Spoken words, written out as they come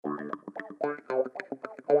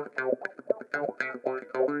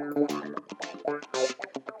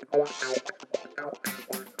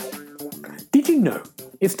Did you know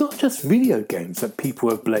it's not just video games that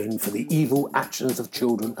people have blamed for the evil actions of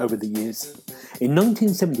children over the years? In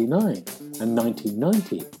 1979 and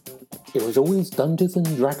 1990, it was always Dungeons and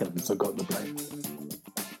Dragons that got the blame.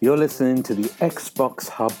 You're listening to the Xbox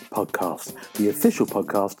Hub podcast, the official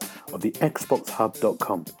podcast of the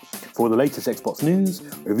XboxHub.com. For the latest Xbox news,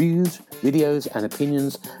 reviews, videos and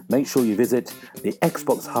opinions, make sure you visit the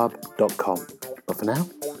XboxHub.com. But for now,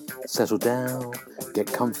 settle down,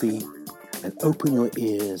 get comfy, and open your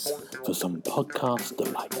ears for some podcast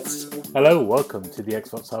delights. Hello, welcome to the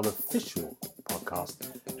Xbox Hub official podcast,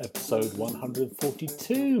 episode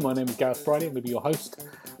 142. My name is Gareth Bridie, I'm going to be your host.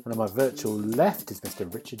 And on my virtual left is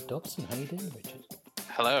Mr. Richard Dobson. How are you doing, Richard?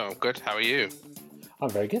 Hello, I'm good. How are you? I'm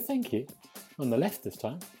very good, thank you. On the left this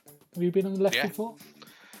time. Have you been on the left before?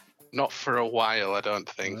 Not for a while, I don't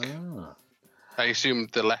think. I assume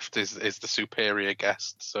the left is the superior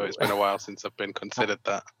guest, so it's been a while since I've been considered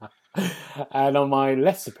that. And on my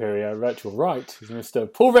less superior virtual right is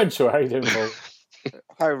Mr. Paul Renshaw. How are you doing, Paul?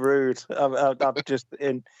 How rude. I'm just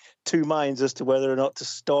in two minds as to whether or not to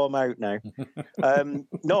storm out now.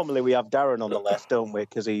 Normally we have Darren on the left, don't we?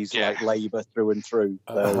 Because he's like Labour through and through.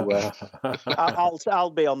 So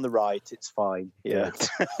I'll be on the right. It's fine. Yeah.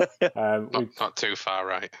 Not too far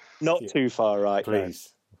right. Not too far right.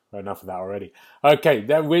 Please. No. Enough of that already. Okay,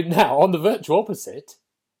 then we're now on the virtual opposite.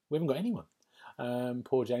 We haven't got anyone.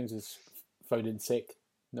 Poor James has phoned in sick.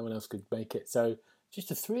 No one else could make it. So just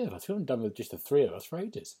the three of us. We haven't done with just the three of us for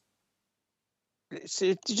ages. It's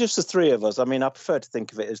just the three of us. I mean, I prefer to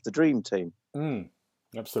think of it as the dream team.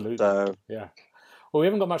 Absolutely. So, yeah. Well, we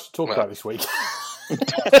haven't got much to talk about this week.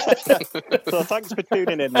 So thanks for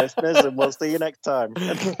tuning in, listeners, and we'll see you next time.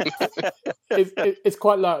 It's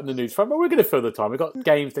quite light on the news front, but we're going to fill the time. We've got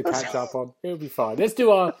games to catch up on. It'll be fine. Let's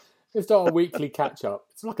do our weekly catch up.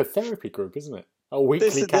 It's like a therapy group, isn't it? A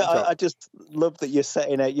weekly catch up. I just love that you're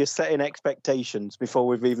setting expectations before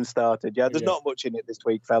we've even started. Yeah, there's not much in it this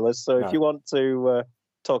week, fellas. So if you want to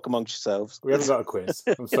talk amongst yourselves, we haven't got a quiz.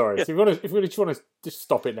 I'm sorry. So if you want to just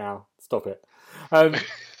stop it now, stop it.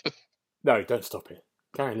 No, don't stop it.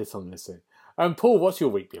 Carry this on, listen. Paul, what's your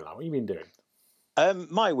week been like? What have you been doing?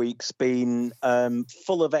 My week's been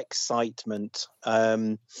full of excitement.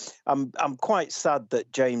 I'm quite sad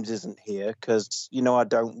that James isn't here because, I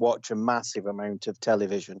don't watch a massive amount of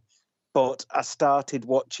television. But I started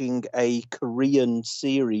watching a Korean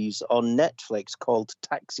series on Netflix called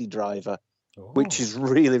Taxi Driver, which is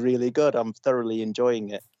really, really good. I'm thoroughly enjoying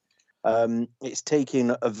it. It's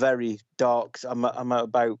taking a very dark... I'm at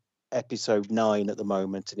about episode 9 at the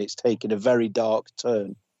moment, and it's taken a very dark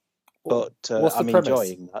turn. But I'm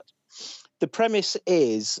enjoying that. The premise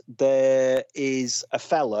is there is a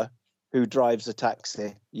fella who drives a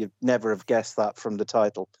taxi. You'd never have guessed that from the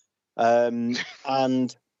title.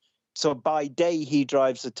 And so by day he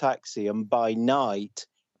drives a taxi, and by night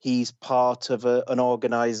he's part of an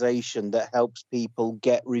organisation that helps people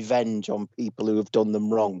get revenge on people who have done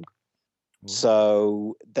them wrong.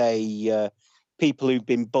 So they... people who've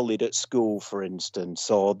been bullied at school, for instance,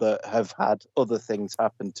 or that have had other things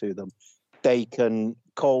happen to them, they can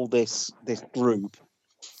call this group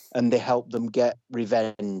and they help them get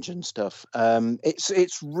revenge and stuff.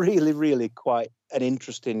 It's really, really quite an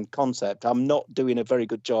interesting concept. I'm not doing a very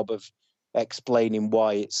good job of explaining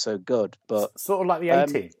why it's so good, but sort of like the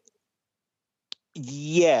A-Team.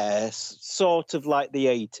 Yes, sort of like the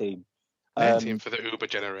A-Team. A-Team for the Uber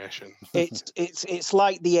generation. It's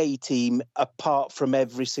like the A-Team apart from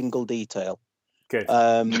every single detail. Good.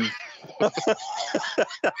 But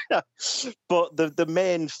the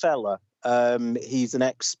main fella, he's an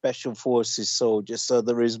ex-special forces soldier, so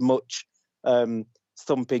there is much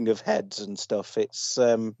thumping of heads and stuff. It's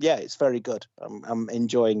it's very good. I'm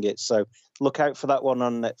enjoying it. So look out for that one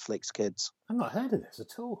on Netflix, kids. I've not heard of this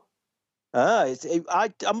at all. I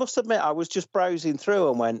must admit, I was just browsing through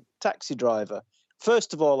and went, Taxi Driver.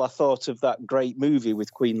 First of all, I thought of that great movie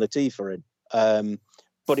with Queen Latifah in,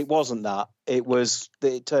 but it wasn't that. It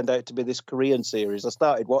turned out to be this Korean series. I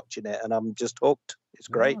started watching it and I'm just hooked. It's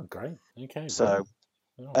great. Oh, great. Okay. So,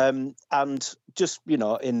 and just,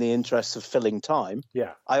 in the interest of filling time,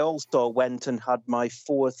 I also went and had my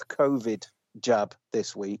 4th COVID jab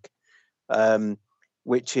this week.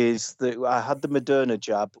 Which is that I had the Moderna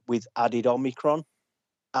jab with added Omicron,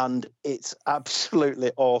 and it's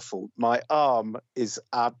absolutely awful. My arm is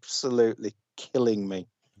absolutely killing me.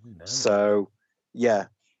 No. So,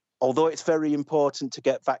 although it's very important to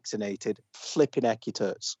get vaccinated, flipping heck it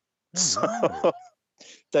hurts. Oh, no.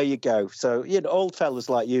 there you go. So, old fellas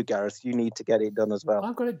like you, Gareth, you need to get it done as well.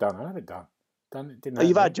 I've got it done. I have it done.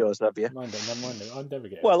 You've had yours, have you? Mine don't. I'll never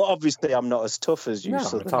get it. Well, obviously, I'm not as tough as you. No,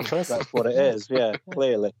 I'm a tough person. That's what it is. Yeah,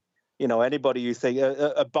 clearly. Anybody you think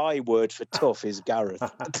a byword for tough is Gareth. I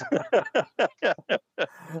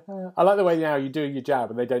like the way now you do your jab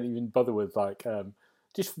and they don't even bother with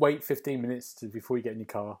just wait 15 minutes before you get in your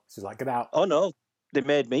car. It's just like, get out. Oh no, they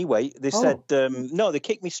made me wait. They said no. They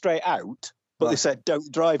kicked me straight out. But they said,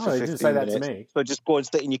 don't drive for 15 minutes. They didn't say that to me. So just go and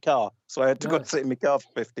sit in your car. So I had to go and sit in my car for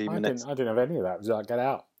 15 minutes. I didn't have any of that. It was like, get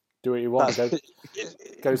out. Do what you want. Go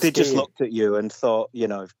they just looked at you and thought,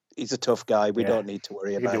 he's a tough guy. We don't need to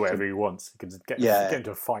worry about him. He can do whatever he wants. He can get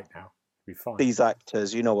into a fight now. He'll be fine. These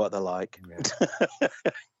actors, you know what they're like.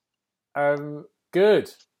 Yeah.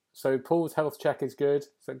 Good. So Paul's health check is good.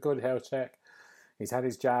 It's a good health check. He's had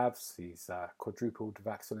his jabs. He's quadrupled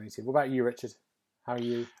vaccinated. What about you, Richard? How are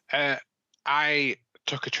you? I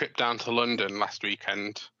took a trip down to London last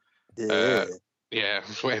weekend. Yeah, I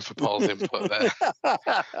was waiting for Paul's input there.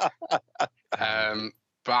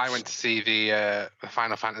 But I went to see the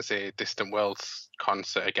Final Fantasy Distant Worlds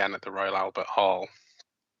concert again at the Royal Albert Hall.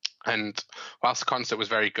 And whilst the concert was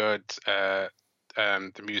very good, the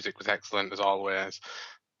music was excellent as always,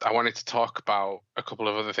 I wanted to talk about a couple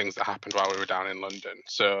of other things that happened while we were down in London.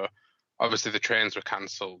 So obviously the trains were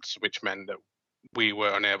cancelled, which meant that we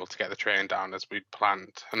were unable to get the train down as we'd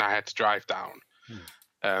planned, and I had to drive down.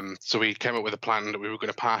 So we came up with a plan that we were going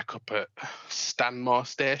to park up at Stanmore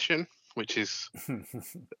Station, which is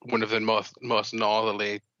one of the most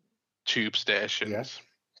northerly tube stations.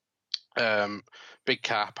 Yeah. Big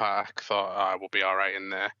car park. Thought we'll be all right in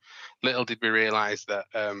there. Little did we realise that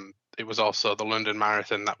it was also the London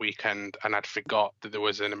Marathon that weekend, and I'd forgot that there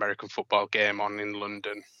was an American football game on in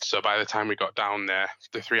London. So by the time we got down there,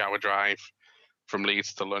 the 3-hour drive from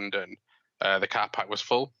Leeds to London, the car park was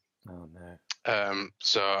full. Oh no.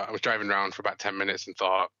 So I was driving around for about 10 minutes and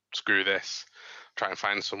thought, screw this, try and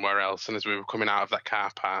find somewhere else. And as we were coming out of that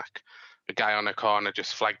car park, a guy on a corner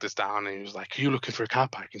just flagged us down and he was like, are you looking for a car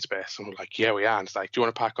parking space? And we're like, yeah, we are. And he's like, do you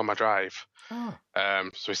want to park on my drive? Oh.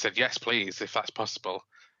 So we said, yes, please, if that's possible.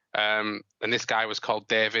 And this guy was called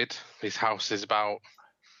David. His house is about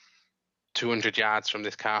 200 yards from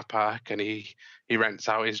this car park, and he rents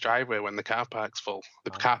out his driveway when the car park's full.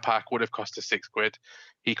 The car park would have cost us £6.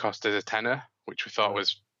 He cost us a tenner, which we thought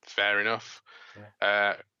was fair enough.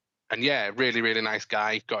 Yeah. And yeah, really, really nice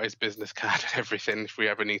guy. Got his business card and everything if we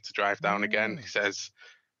ever need to drive down again. He says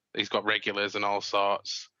he's got regulars and all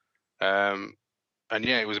sorts. And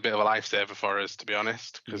yeah, it was a bit of a lifesaver for us, to be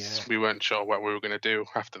honest, because we weren't sure what we were going to do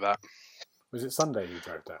after that. Was it Sunday you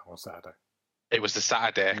drove down or Saturday? It was the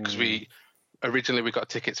Saturday, because we got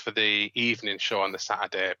tickets for the evening show on the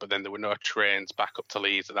Saturday, but then there were no trains back up to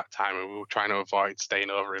Leeds at that time, and we were trying to avoid staying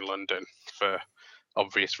over in London for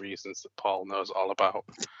obvious reasons that Paul knows all about.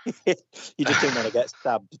 You just didn't want to get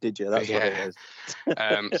stabbed, did you? That's what it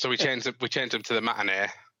is. So we changed them to the matinee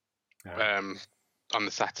on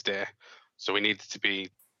the Saturday. So we needed to be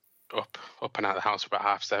up and out of the house for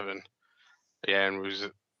about 7:30. Yeah,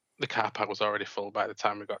 and the car park was already full by the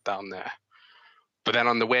time we got down there. But then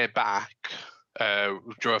on the way back,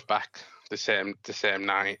 we drove back the same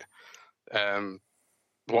night.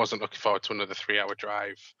 Wasn't looking forward to another 3-hour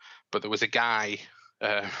drive, but there was a guy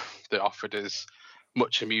that offered us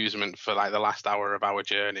much amusement for like the last hour of our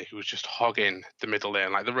journey, who was just hogging the middle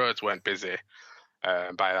lane. Like the roads weren't busy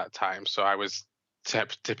by that time, so I was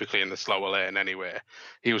typically in the slower lane anyway.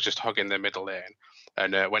 He was just hogging the middle lane,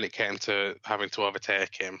 and when it came to having to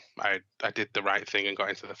overtake him, I did the right thing and got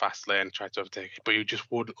into the fast lane, tried to overtake him, but he just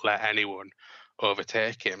wouldn't let anyone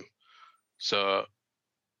overtake him. So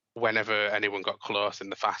whenever anyone got close in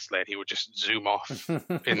the fast lane, he would just zoom off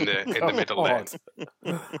in the middle lane.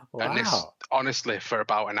 Wow. And this, honestly, for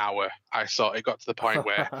about an hour, I saw it got to the point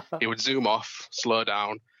where he would zoom off, slow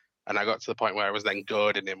down, and I got to the point where I was then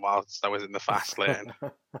goading him whilst I was in the fast lane.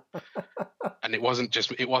 And it wasn't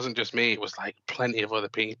just me; it was like plenty of other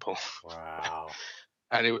people. Wow!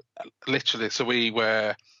 And it literally, so we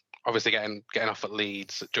were obviously getting off at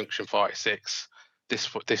Leeds at Junction 46.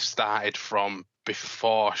 This started from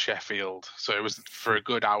before Sheffield, so it was for a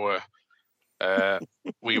good hour.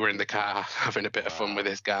 We were in the car having a bit of fun with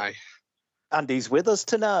this guy. And he's with us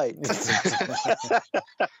tonight.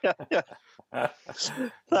 That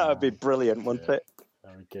would be brilliant, wouldn't it?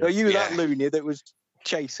 Are you that loony that was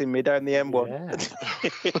chasing me down the M1? Yeah.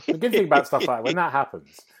 The good thing about stuff like that, when that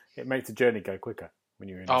happens, it makes the journey go quicker. when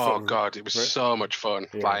you were in? Oh God, it was so much fun.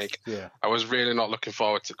 Yes, I was really not looking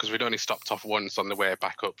forward to, because we'd only stopped off once on the way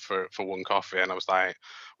back up for one coffee, and I was like,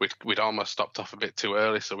 we'd almost stopped off a bit too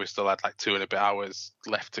early, so we still had like 2 and a bit hours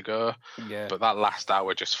left to go. Yeah. But that last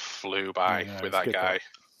hour just flew by with that guy.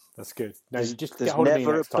 That's good. No, you just there's get hold of me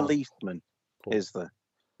never a next time. policeman, Paul. is there?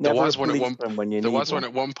 There Never was a one at policeman when you There need was one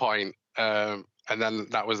at one point, and then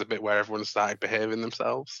that was the bit where everyone started behaving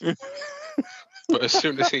themselves. But as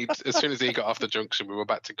soon as he got off the junction, we were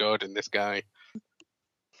back to goading this guy.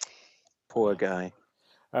 Poor guy.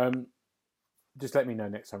 Just let me know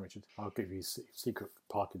next time, Richard. I'll give you secret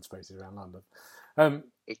parking spaces around London.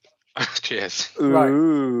 Cheers.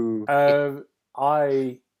 Ooh.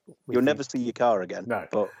 Right. You'll never see your car again. No.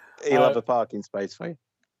 But he'll have a parking space for you.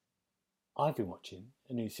 I've been watching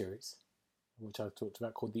a new series, which I've talked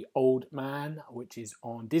about, called The Old Man, which is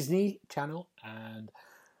on Disney Channel. And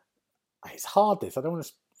it's hard, this. I don't want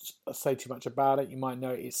to say too much about it. You might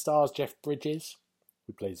know it stars Jeff Bridges,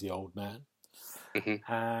 who plays the old man.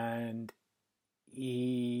 Mm-hmm. And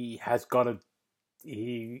he has got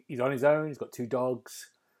he's on his own. He's got 2 dogs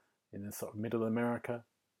in the sort of middle of America.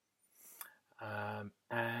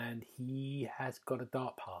 And he has got a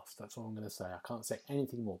dark past. That's all I'm going to say. I can't say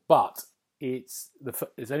anything more. But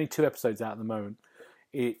there's only 2 episodes out at the moment.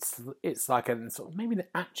 It's like a sort of maybe an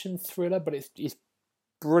action thriller, but it's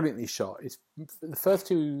brilliantly shot. The first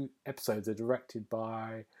 2 episodes are directed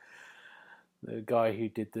by the guy who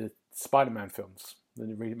did the Spider-Man films, the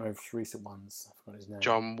most recent ones. I forgot his name.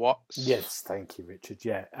 John Watts. Yes, thank you, Richard.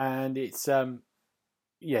 Yeah, and it's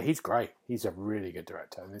he's great. He's a really good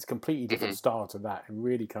director, and it's a completely different style to that, and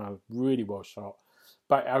really really well shot.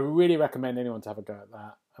 But I really recommend anyone to have a go at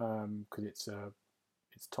that because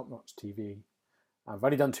it's top-notch TV. I've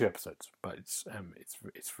only done 2 episodes, but it's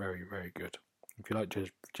very, very good. If you like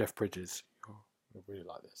Jeff Bridges, you'll really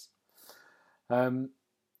like this.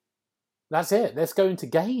 That's it. Let's go into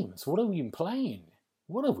games. What have we been playing?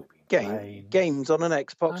 Playing? Games on an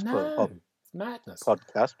Xbox I know. It's madness.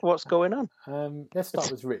 Podcast. What's going on? Let's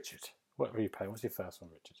start with Richard. What are you playing? What's your first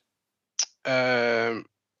one, Richard?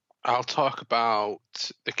 I'll talk about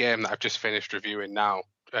the game that I've just finished reviewing now,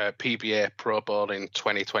 PBA Pro Bowling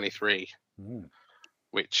 2023,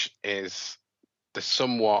 which is the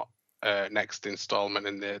somewhat next installment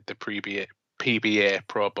in the PBA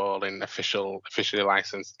Pro Bowling officially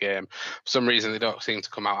licensed game. For some reason, they don't seem to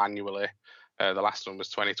come out annually. The last one was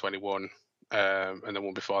 2021, and the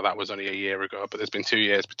one before that was only a year ago. But there's been 2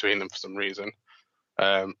 years between them for some reason,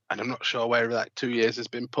 and I'm not sure where that 2 years has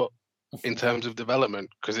been put in terms of development,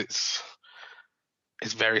 because it's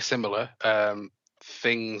very similar.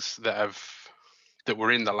 Things that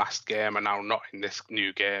were in the last game are now not in this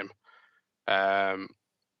new game, and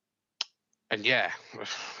yeah.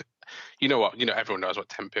 You know what? Everyone knows what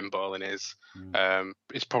 10-pin bowling is.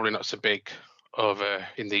 It's probably not so big over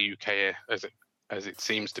in the UK as it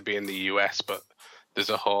seems to be in the US, but there's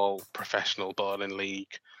a whole professional bowling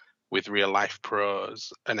league with real life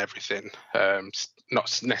pros and everything.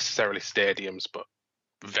 Not necessarily stadiums, but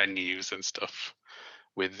venues and stuff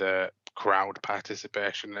with crowd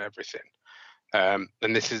participation and everything.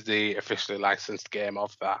 And this is the officially licensed game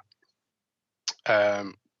of that.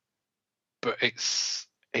 But it's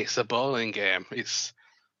a bowling game.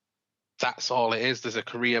 That's all it is. There's a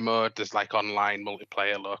career mode. There's like online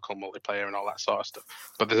multiplayer, local multiplayer, and all that sort of stuff.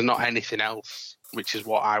 But there's not anything else, which is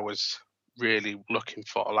what I was really looking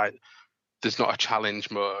for. Like, there's not a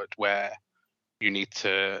challenge mode where you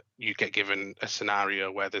get given a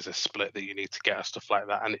scenario where there's a split that you need to get or stuff like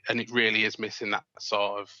that. And it really is missing that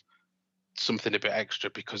sort of something a bit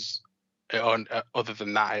extra, because other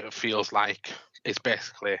than that, it feels like it's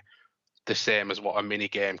basically the same as what a mini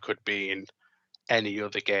game could be in any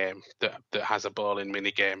other game that has a bowling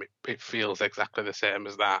mini game. It feels exactly the same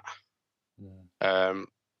as that. And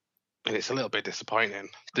it's a little bit disappointing.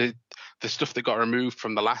 The stuff that got removed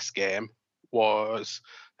from the last game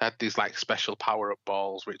had these like special power-up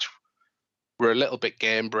balls, which were a little bit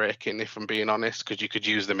game breaking, if I'm being honest, because you could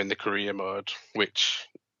use them in the career mode, which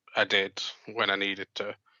I did when I needed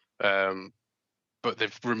to. But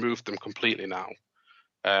they've removed them completely now.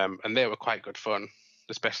 And they were quite good fun,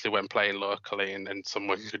 especially when playing locally, and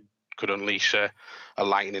someone could unleash a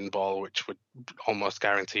lightning ball, which would almost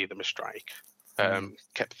guarantee them a strike.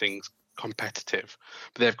 Kept things competitive,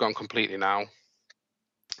 but they've gone completely now.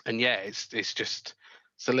 And yeah, it's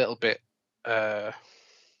a little bit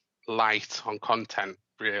light on content,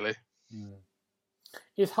 really.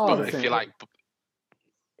 It's hard. But if you like,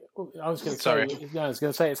 I was going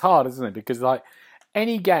to say it's hard, isn't it? Because like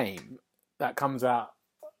any game that comes out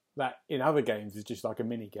that in other games is just like a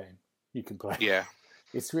mini game you can play. Yeah.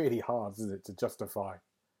 it's really hard, isn't it, to justify.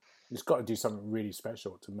 You've got to do something really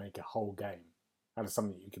special to make a whole game out of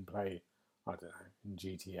something you can play, I don't know, in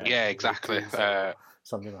GTA. Yeah, exactly.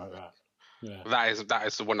 Something like that. Yeah. That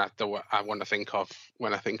is the one I want to think of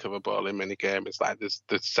when I think of a bowling mini game. It's like there's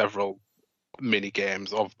several mini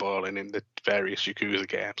games of bowling in the various Yakuza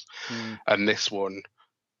games, and this one,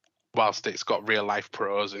 whilst it's got real life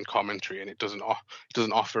pros and commentary, and it doesn't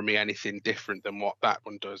offer me anything different than what that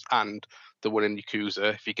one does. And the one in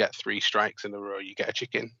Yakuza, if you get 3 strikes in a row, you get a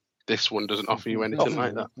chicken. This one doesn't offer you anything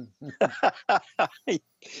like that.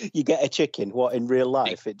 You get a chicken. What, in real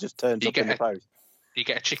life? It just turns up in the post. You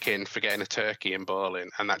get a chicken for getting a turkey in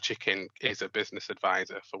bowling, and that chicken is a business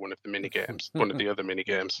advisor for one of the mini games, one of the other mini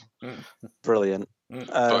games. Brilliant.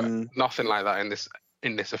 But nothing like that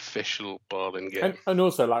in this official bowling game. And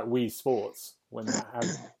also, like Wii Sports, when that had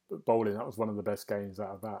bowling, that was one of the best games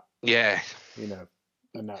out of that. Yeah. You know,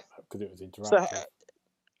 and that because it was interactive. So,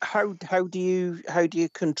 how do you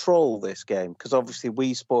control this game? Because obviously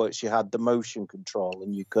Wii Sports, you had the motion control,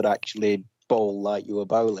 and you could actually bowl like you were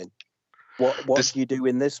bowling. What do you do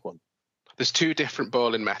in this one? There's 2 different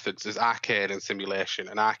bowling methods. There's arcade and simulation.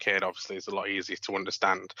 And arcade obviously is a lot easier to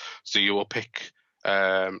understand. So you will pick,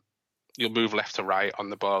 you'll move left to right on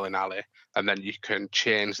the bowling alley, and then you can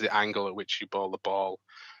change the angle at which you bowl the ball.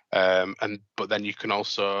 But then you can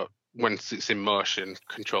also, once it's in motion,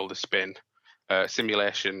 control the spin.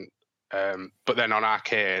 Simulation, but then on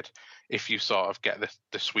arcade, if you sort of get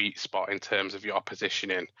the sweet spot in terms of your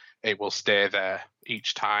positioning, it will stay there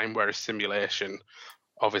each time. Whereas simulation,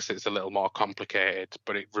 obviously, it's a little more complicated,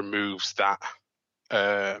 but it removes that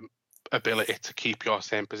ability to keep your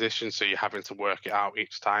same position, so you're having to work it out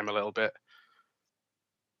each time a little bit.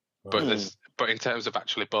 But in terms of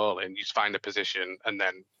actually bowling, you just find a position and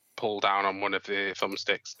then pull down on one of the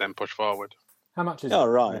thumbsticks, then push forward. How much is it?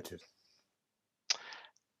 Right. Richard?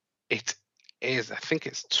 It is, I think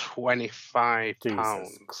it's £25.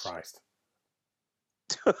 Jesus Christ.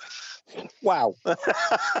 Wow. Oh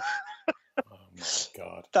my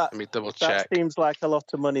God. Let me double check. That seems like a lot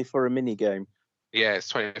of money for a mini game. Yeah, it's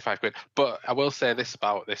 25 quid. But I will say this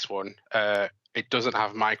about this one. It doesn't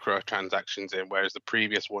have microtransactions in, whereas the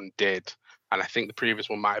previous one did. And I think the previous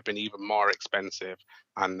one might have been even more expensive.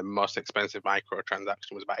 And the most expensive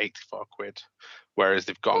microtransaction was about 84 quid. Whereas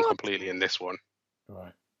they've gone completely in this one.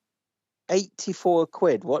 Right. 84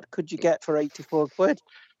 quid. What could you get for 84 quid?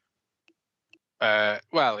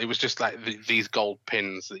 Well, it was just like these gold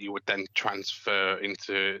pins that you would then transfer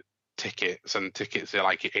into tickets, and tickets are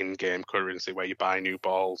like in-game currency where you buy new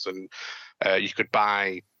balls, and you could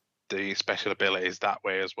buy the special abilities that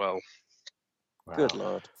way as well. Wow. Good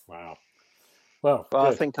Lord. Wow. Well,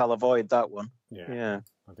 I think I'll avoid that one. Yeah.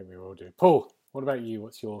 I think we will do. Paul, what about you?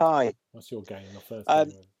 What's your game? Your first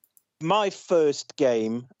game? My first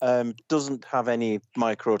game doesn't have any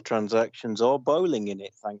microtransactions or bowling in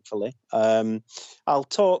it, thankfully. I'll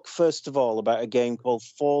talk first of all about a game called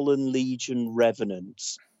Fallen Legion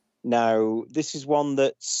Revenants. Now, this is one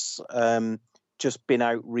that's just been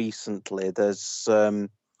out recently. There's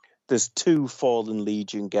 2 Fallen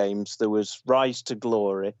Legion games. There was Rise to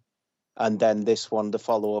Glory, and then this one, the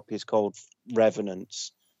follow-up, is called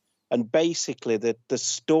Revenants. And basically, the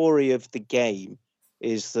story of the game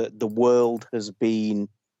is that the world has been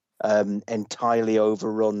entirely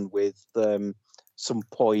overrun with some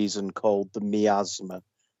poison called the miasma,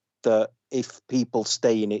 that if people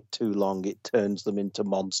stay in it too long, it turns them into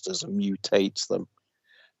monsters and mutates them.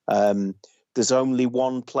 There's only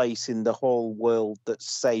one place in the whole world that's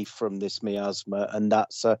safe from this miasma, and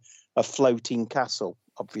that's a floating castle,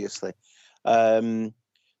 obviously.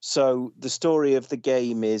 So the story of the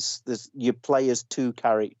game is you play as 2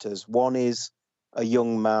 characters. One is a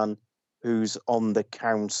young man who's on the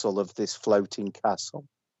council of this floating castle,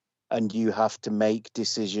 and you have to make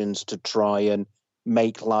decisions to try and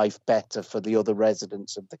make life better for the other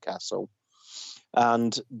residents of the castle.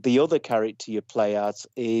 And the other character you play as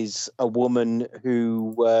is a woman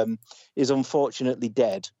who is unfortunately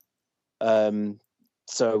dead.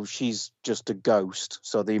 So she's just a ghost.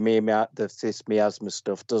 So this miasma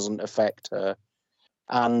stuff doesn't affect her.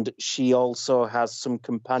 And she also has some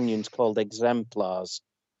companions called exemplars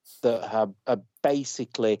that are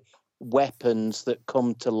basically weapons that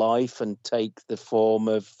come to life and take the form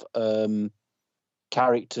of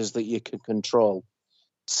characters that you can control.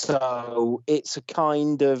 So it's a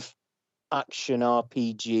kind of action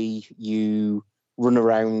RPG. You run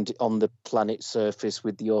around on the planet's surface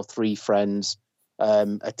with your 3 friends,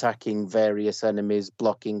 attacking various enemies,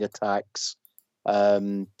 blocking attacks,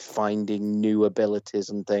 finding new abilities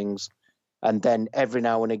and things. And then every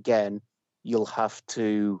now and again, you'll have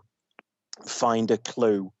to find a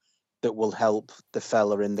clue that will help the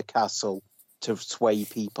fella in the castle to sway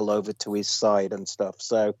people over to his side and stuff.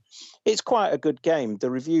 So it's quite a good game.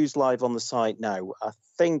 The review's live on the site now. I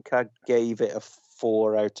think I gave it a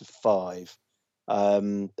 4 out of 5.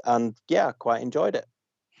 And yeah, I quite enjoyed it.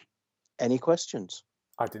 Any questions?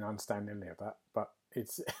 I didn't understand any of that, but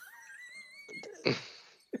it's...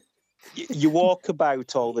 You walk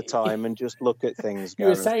about all the time and just look at things. You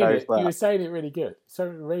were saying it really good, so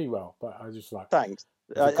really well. But I was just like, thanks.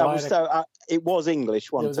 It was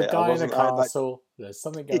English, wasn't it? There was a guy in a castle. There's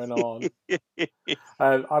something going on.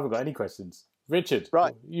 I haven't got any questions. Richard,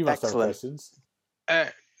 right? You must have questions.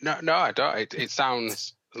 No, I don't. It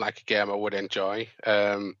sounds like a game I would enjoy.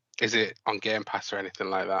 Is it on Game Pass or anything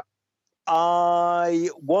like that? I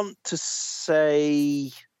want to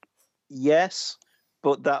say yes,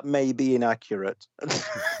 but that may be inaccurate.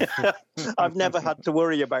 I've never had to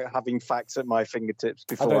worry about having facts at my fingertips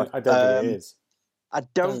before. I don't think it is. I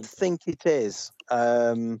don't think it is,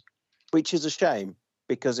 which is a shame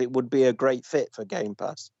because it would be a great fit for Game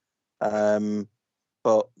Pass.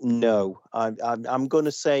 But no, I'm going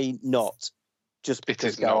to say not, just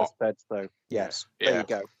because Gareth said so. Yes, there you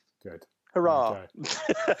go. Good. Hurrah!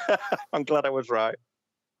 I'm glad I was right.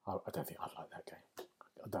 I don't think I'd like that game.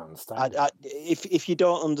 I don't understand. If you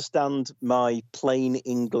don't understand my plain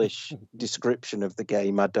English description of the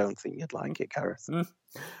game, I don't think you'd like it, Gareth.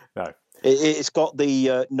 No. It's got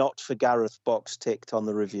the not for Gareth box ticked on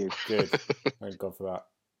the review. Good. Thank God for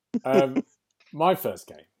that. My first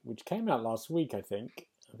game, which came out last week, I think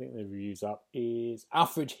the review's up, is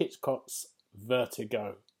Alfred Hitchcock's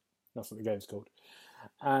Vertigo. That's what the game's called.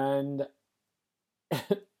 And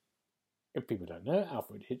if people don't know,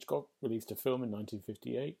 Alfred Hitchcock released a film in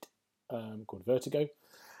 1958 called Vertigo.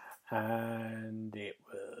 And it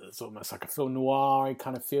was almost like a film noir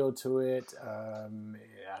kind of feel to it. It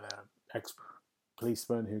had an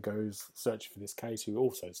ex-policeman who goes searching for this case, who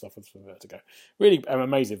also suffers from vertigo. Really an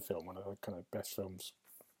amazing film, one of the kind of best films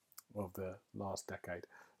of the last decade.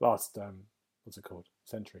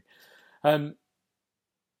 Century.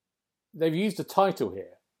 They've used a title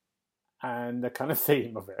here and the kind of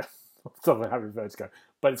theme of it, someone having vertigo,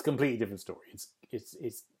 but it's a completely different story.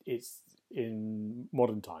 It's in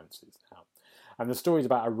modern times now, and the story is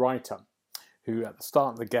about a writer who, at the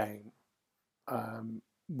start of the game,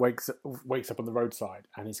 wakes up on the roadside,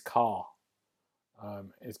 and his car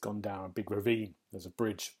has gone down a big ravine. There's a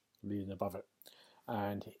bridge leading above it,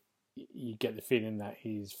 and you get the feeling that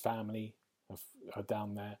his family are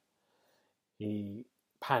down there. He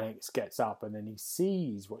panics, gets up, and then he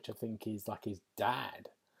sees what I think is like his dad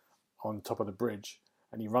on top of the bridge,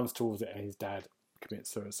 and he runs towards it, and his dad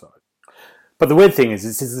commits suicide. But the weird thing is,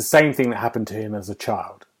 this is the same thing that happened to him as a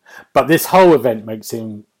child. But this whole event makes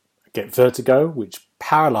him get vertigo, which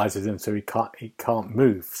paralyzes him, so he can't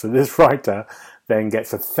move. So this writer then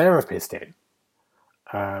gets a therapist in,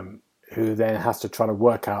 who then has to try to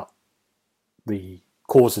work out the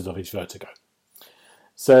causes of his vertigo.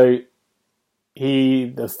 So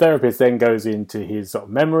the therapist then goes into his sort of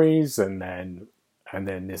memories, and then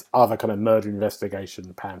this other kind of murder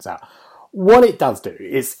investigation pans out. What it does do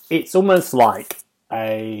is it's almost like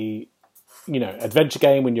a adventure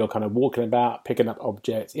game when you're kind of walking about, picking up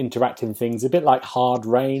objects, interacting things, a bit like Hard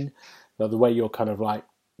Rain, the way you're kind of like,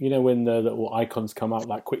 when the little icons come up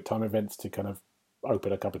like quick time events to kind of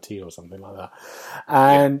open a cup of tea or something like that.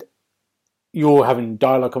 And you're having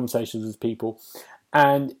dialogue conversations with people,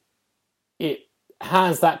 and it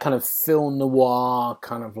has that kind of film noir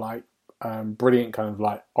kind of like brilliant kind of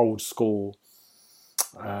like old school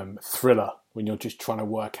thriller when you're just trying to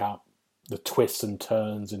work out the twists and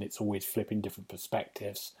turns, and it's always flipping different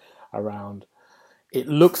perspectives around. It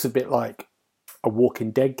looks a bit like a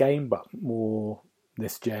Walking Dead game, but more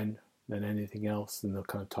this gen than anything else, and the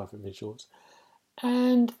kind of type of visuals.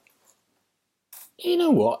 And you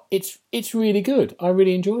know what? It's really good. I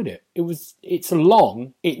really enjoyed it. It's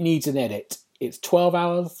long. It needs an edit. It's 12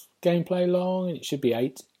 hours gameplay long, and it should be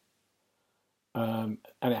 8. And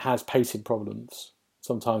it has pacing problems,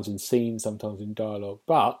 sometimes in scenes, sometimes in dialogue.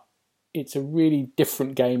 But it's a really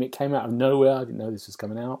different game. It came out of nowhere. I didn't know this was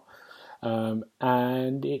coming out.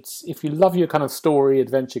 And if you love your kind of story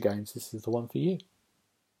adventure games, this is the one for you.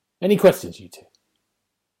 Any questions, you two?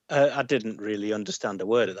 I didn't really understand a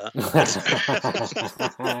word of that.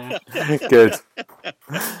 Good.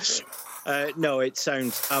 No, it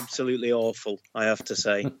sounds absolutely awful, I have to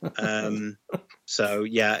say. So,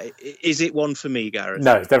 yeah, is it one for me, Gareth?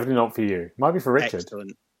 No, it's definitely not for you. Might be for Richard.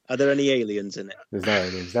 Excellent. Are there any aliens in it? There's no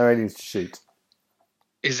aliens. No aliens to shoot.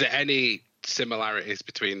 Is there any similarities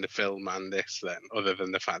between the film and this, then, other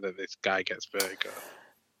than the fact that this guy gets vertigo?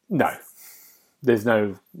 No. There's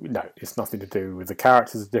no, it's nothing to do with the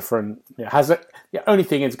characters. Are different. It has the only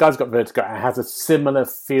thing is, Guy's Got Vertigo. It has a similar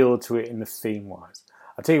feel to it in the theme wise.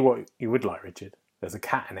 I'll tell you what you would like, Richard. There's a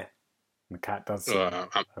cat in it. And the cat does.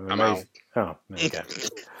 I'm out. Oh, there you go.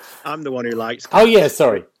 I'm the one who likes cats. Oh yeah,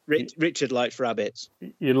 sorry. Richard likes rabbits.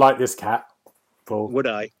 You like this cat? Paul? Would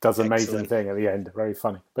I? Does an amazing thing at the end. Very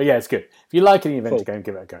funny. But yeah, it's good. If you like any adventure game,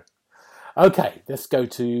 give it a go. Okay, let's go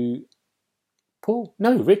to Paul.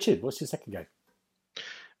 No, Richard. What's your second game?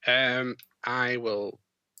 I will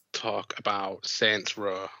talk about Saints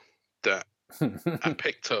Row that I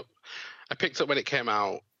picked up. I picked up when it came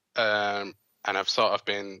out, and I've sort of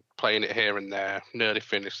been playing it here and there. Nearly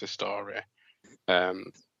finished the story,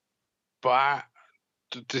 but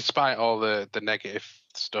despite all the negative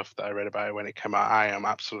stuff that I read about it when it came out, I am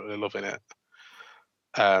absolutely loving it.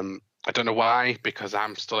 I don't know why, because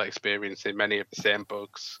I'm still experiencing many of the same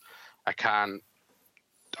bugs.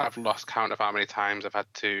 I've lost count of how many times I've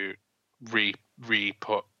had to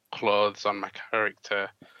re-put clothes on my character,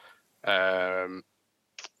 or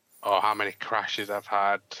how many crashes I've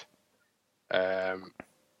had. I've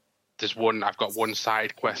got one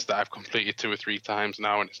side quest that I've completed 2 or 3 times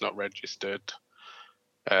now, and it's not registered.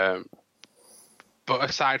 But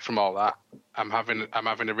aside from all that, I'm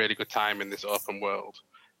having a really good time in this open world.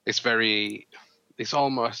 It's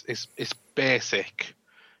basic,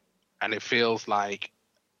 and it feels like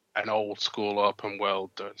an old school open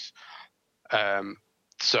world does.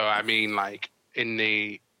 So I mean, like in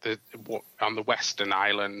on the Western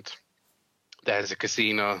Island, there's a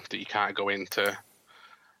casino that you can't go into.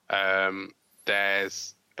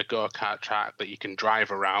 There's a go-kart track that you can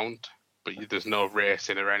drive around, but there's no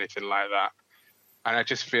racing or anything like that. And I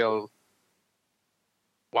just feel,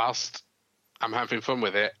 whilst I'm having fun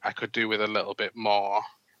with it, I could do with a little bit more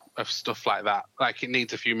of stuff like that. Like, it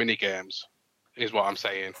needs a few mini games, is what I'm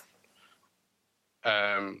saying.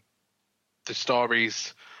 The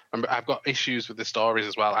stories, I've got issues with the stories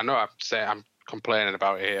as well. I know I'm complaining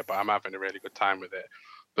about it here, but I'm having a really good time with it.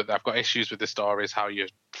 But I've got issues with the stories, how you're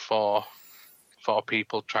four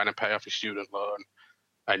people trying to pay off a student loan,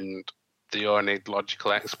 and the only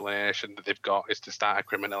logical explanation that they've got is to start a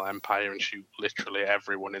criminal empire and shoot literally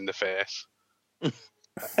everyone in the face.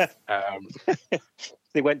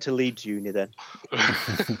 They went to Leeds Uni then.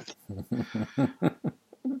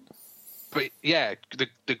 But yeah,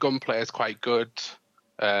 the gunplay is quite good.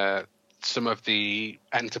 Some of the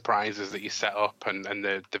enterprises that you set up and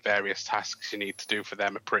the various tasks you need to do for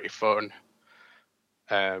them are pretty fun.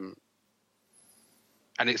 And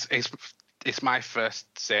it's my first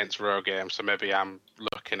Saints Row game, so maybe I'm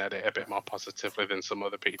looking at it a bit more positively than some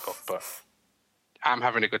other people, but I'm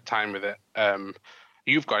having a good time with it.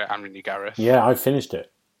 You've got it, haven't you, Gareth? Yeah, I finished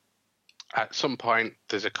it. At some point,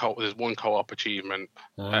 there's one co-op achievement.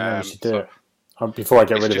 I should do it before I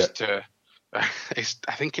get rid of it.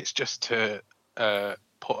 I think it's just to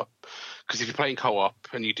put up, because if you're playing co-op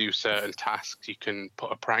and you do certain tasks, you can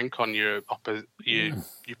put a prank on your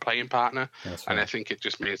playing partner, and I think it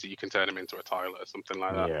just means that you can turn him into a toilet or something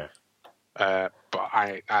like that. Yeah. But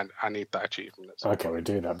I need that achievement. Okay, we'll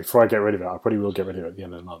do that before I get rid of it. I probably will get rid of it at the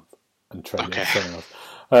end of the month and trade it for something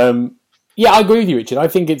else. Yeah, I agree with you, Richard. I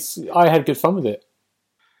think I had good fun with it.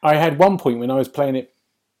 I had one point when I was playing it,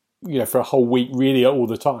 for a whole week, really all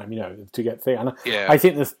the time, to get through. And I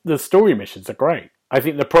think the story missions are great. I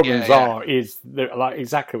think the problems is like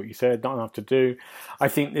exactly what you said, not enough to do. I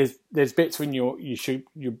think there's bits when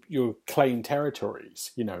you claim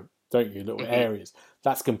territories, don't you, little areas.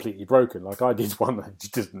 That's completely broken. Like I did one that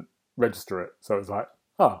just didn't register it. So it was like,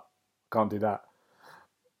 can't do that.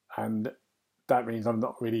 And that means I'm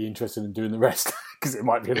not really interested in doing the rest because it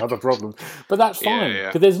might be another problem. But that's fine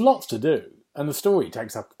because there's lots to do. And the story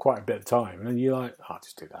takes up quite a bit of time. And then you're like, I'll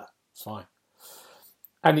just do that. It's fine.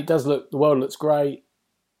 And the world looks great.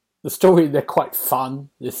 The story, they're quite fun.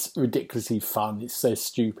 It's ridiculously fun. It's so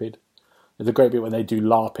stupid. There's a great bit when they do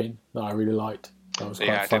LARPing that I really liked. That was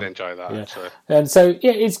quite fun. I did enjoy that. Yeah. Actually. And so,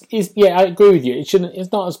 I agree with you. It's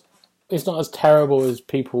not as terrible as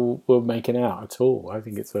people were making out at all. I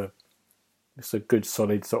think it's a good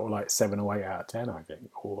solid sort of like 7 or 8 out of 10, I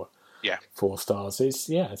think, or 4 stars.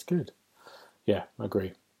 It's good. Yeah, I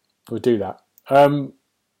agree. We'll do that.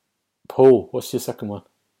 Paul, what's your second one?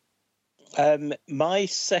 My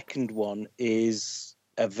second one is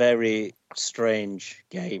a very strange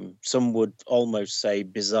game. Some would almost say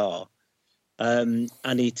bizarre. And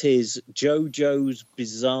it is JoJo's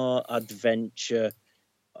Bizarre Adventure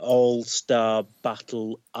All-Star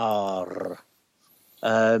Battle R.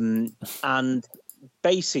 And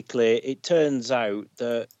basically, it turns out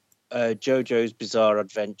that JoJo's Bizarre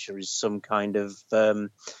Adventure is some kind of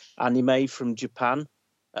anime from Japan.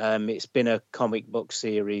 It's been a comic book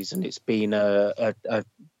series and it's been a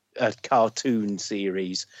cartoon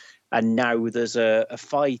series, and now there's a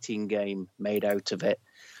fighting game made out of it.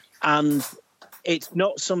 And it's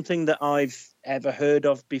not something that I've ever heard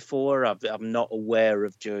of before. I'm not aware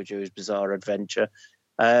of JoJo's Bizarre Adventure.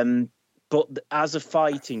 But as a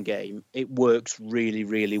fighting game, it works really,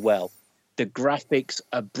 really well. The graphics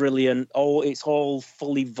are brilliant. It's all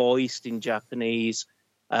fully voiced in Japanese.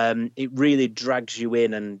 It really drags you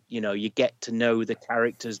in, and you get to know the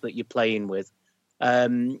characters that you're playing with.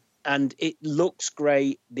 And it looks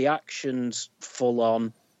great. The action's full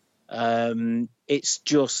on. It's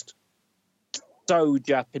just so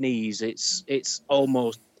Japanese. It's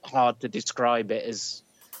almost hard to describe it as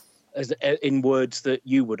in words that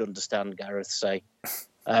you would understand, Gareth. Say,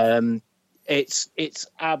 it's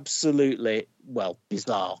absolutely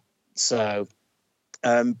bizarre. So,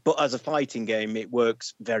 but as a fighting game, it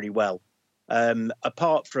works very well.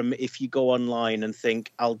 Apart from if you go online and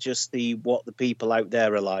think, I'll just see what the people out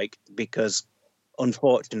there are like, because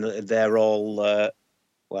unfortunately they're all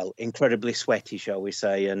incredibly sweaty, shall we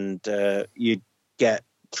say, and you get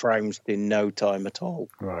trounced in no time at all.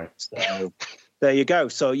 Right. So there you go.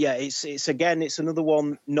 So yeah, it's another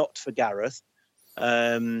one not for Gareth.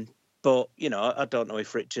 But I don't know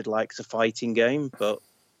if Richard likes a fighting game, but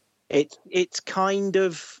it's kind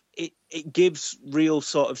of it gives real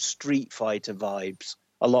sort of Street Fighter vibes.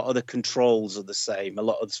 A lot of the controls are the same. A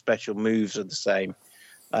lot of the special moves are the same.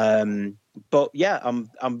 But yeah,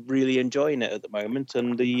 I'm really enjoying it at the moment,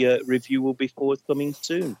 and the review will be forthcoming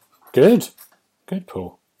soon. Good,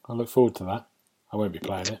 Paul. I look forward to that. I won't be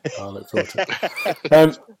playing it, but I look forward to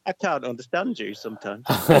it. I can't understand you sometimes.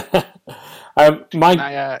 Can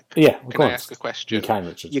I ask a question? You can,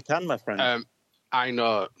 Richard. You can, my friend. I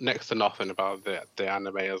know next to nothing about the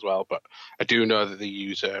anime as well, but I do know that they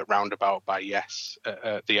use a roundabout by yes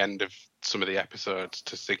at the end of some of the episodes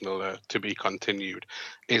to signal to be continued.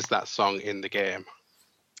 Is that song in the game?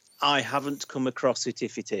 I haven't come across it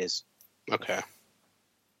if it is. Okay.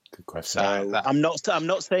 Good question. So I'm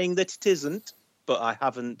not saying that it isn't, but I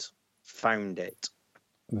haven't found it.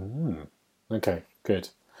 Okay, good.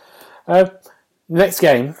 Next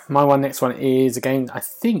game, next one is a game, I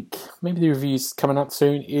think, maybe the review's coming up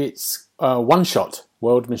soon. It's One Shot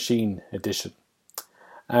World Machine Edition.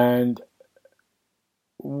 And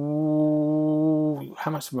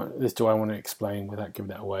how much of this do I want to explain without giving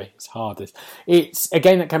that away? It's hard. It's a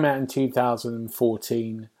game that came out in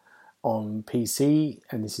 2014 on PC,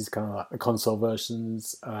 and this is kind of like the console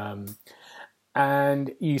versions.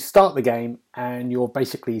 And you start the game, and you'll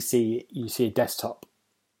basically see a desktop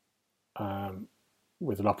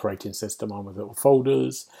with an operating system on with little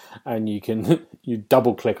folders, and you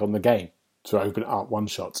double click on the game to open it up One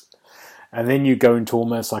Shot, and then you go into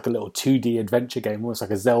almost like a little 2D adventure game, almost like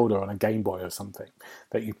a Zelda on a Game Boy or something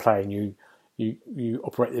that you play, and you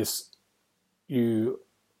operate this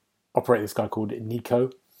guy called Nico,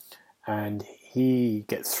 and he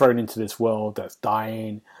gets thrown into this world that's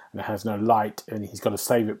dying and it has no light, and he's got to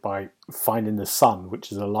save it by finding the sun,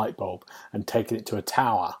 which is a light bulb, and taking it to a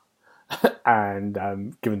tower and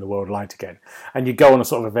giving the world light again. And you go on a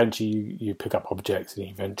sort of adventure, you pick up objects in the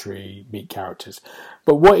inventory, meet characters.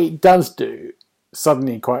 But what it does do,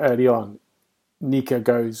 suddenly quite early on, Nico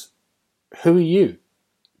goes, "Who are you?"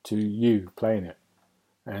 to you playing it.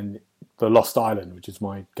 And the Lost Island, which is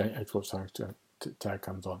my Xbox tag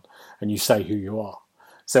comes on, and you say who you are.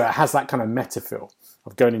 So it has that kind of meta feel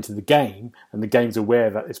of going into the game, and the game's aware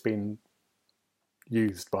that it's been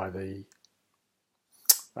used by the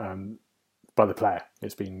player.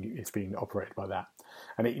 It's being operated by that,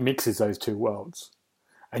 and it mixes those two worlds.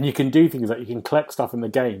 And you can do things like you can collect stuff in the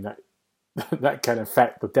game that can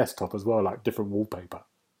affect the desktop as well, like different wallpaper.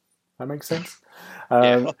 That makes sense.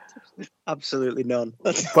 Yeah, absolutely none.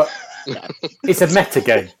 But it's a meta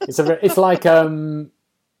game. It's like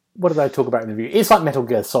what did I talk about in the review? It's like Metal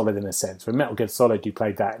Gear Solid in a sense. When Metal Gear Solid, you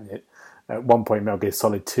played that in it. At one point, Metal Gear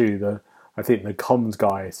Solid 2, I think the comms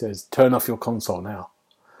guy says, "Turn off your console now."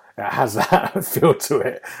 It has that feel to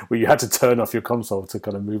it, where you had to turn off your console to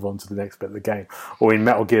kind of move on to the next bit of the game. Or in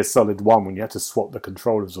Metal Gear Solid 1, when you had to swap the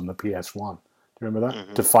controllers on the PS1. Do you remember that?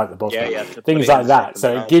 Mm-hmm. To fight the boss. Yeah, things like that.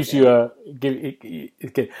 So it gives you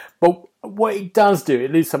but what it does do,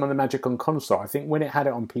 it loses some of the magic on console. I think when it had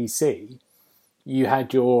it on PC, you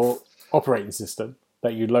had your operating system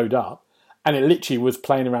that you load up, and it literally was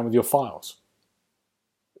playing around with your files.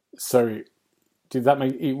 So did that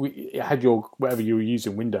make it had your whatever you were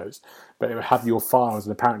using Windows, but it would have your files,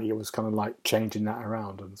 and apparently it was kind of like changing that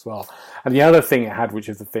around as well. And the other thing it had, which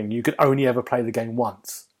is the thing, you could only ever play the game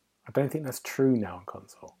once. I don't think that's true now on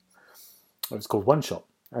console. It was called One Shot,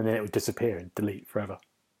 and then it would disappear and delete forever,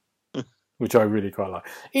 which I really quite like.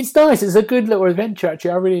 It's nice. It's a good little adventure,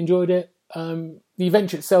 actually. I really enjoyed it. The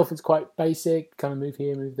adventure itself is quite basic, kind of move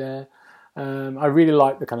here, move there. I really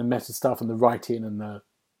like the kind of meta stuff and the writing and the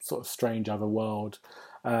sort of strange other world,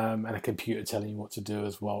 and a computer telling you what to do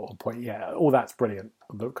as well on point. Yeah, all that's brilliant.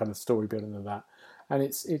 The kind of story building of that, and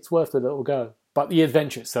it's worth a little go. But the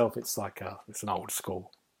adventure itself, it's like it's an old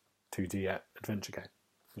school 2D adventure game,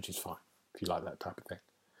 which is fine if you like that type of thing.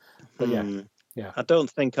 But yeah. I don't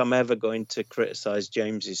think I'm ever going to criticise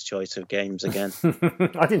James's choice of games again.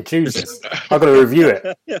 I didn't choose this. I've got to review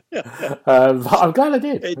it. But I'm glad I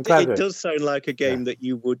did. It does sound like a game that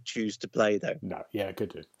you would choose to play, though. No, yeah,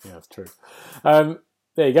 good do. Yeah, that's true.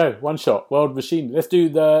 There you go. One shot. World Machine. Let's do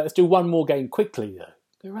one more game quickly, though.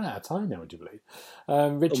 We run out of time now, would you believe?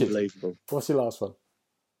 Richard, unbelievable. What's your last one?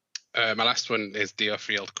 My last one is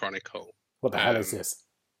Deerfield Chronicle. What the hell is this?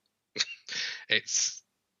 It's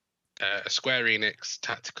a Square Enix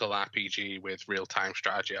tactical RPG with real-time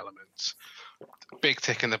strategy elements. Big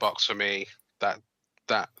tick in the box for me. That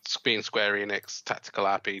being Square Enix tactical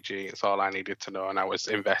RPG, it's all I needed to know, and I was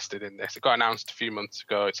invested in this. It got announced a few months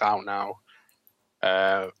ago. It's out now.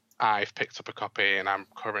 I've picked up a copy, and I'm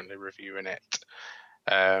currently reviewing it.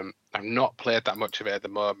 I've not played that much of it at the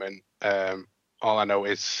moment. All I know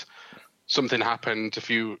is something happened a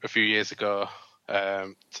few years ago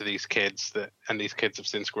to these kids and these kids have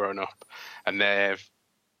since grown up, and they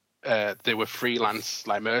were freelance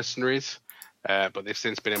like mercenaries, but they've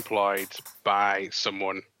since been employed by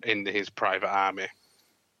someone in his private army.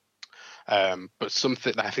 But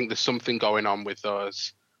I think there's something going on with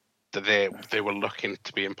those, that they were looking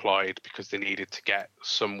to be employed because they needed to get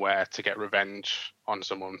somewhere to get revenge on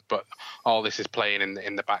someone. But all this is playing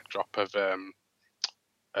in the backdrop of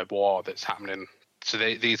a war that's happening. So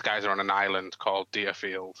these guys are on an island called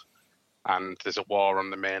Deerfield, and there's a war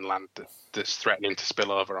on the mainland that's threatening to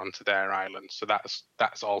spill over onto their island. So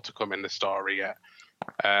that's all to come in the story yet.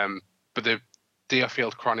 But the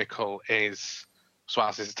Deerfield Chronicle is, so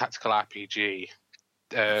as it's a tactical RPG,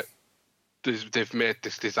 they've made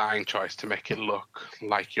this design choice to make it look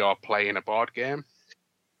like you're playing a board game.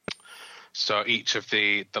 So each of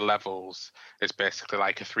the levels is basically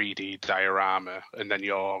like a 3D diorama, and then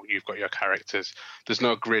you've got your characters. There's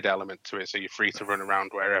no grid element to it, so you're free to run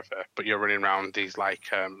around wherever, but you're running around these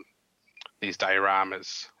these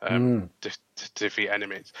dioramas to defeat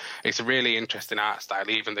enemies. It's a really interesting art style.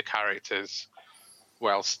 Even the characters,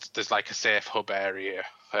 whilst there's like a safe hub area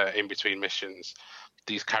in between missions,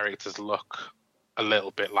 these characters look a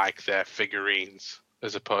little bit like they're figurines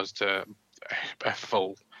as opposed to a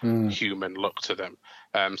full human look to them.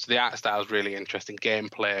 So the art style is really interesting.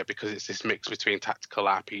 Gameplay, because it's this mix between tactical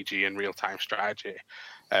RPG and real-time strategy,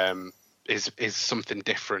 is something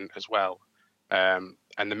different as well. And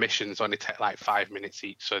the missions only take like 5 minutes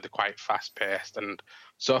each, so they're quite fast-paced. And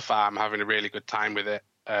so far, I'm having a really good time with it.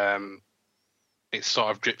 It's sort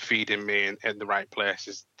of drip-feeding me in the right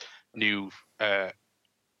places, new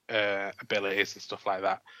abilities and stuff like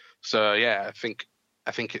that. So yeah, I think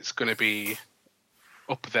it's going to be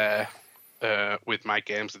up there with my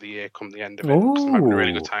games of the year come the end of it. Because I'm having a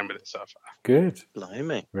really good time with it so far. Good.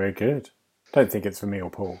 Blimey. Very good. Don't think it's for me or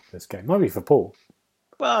Paul, this game. Might be for Paul.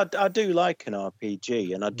 Well, I do like an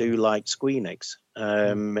RPG, and I do like Squeenix.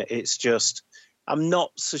 It's just, I'm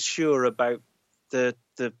not so sure about the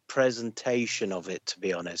presentation of it, to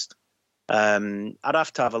be honest. I'd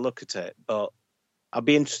have to have a look at it, but I'd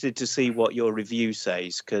be interested to see what your review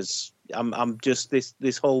says, because I'm just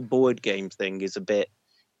this whole board game thing is a bit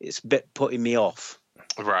putting me off.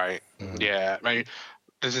 Right. Yeah. I mean,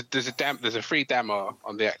 there's a free demo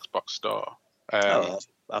on the Xbox Store.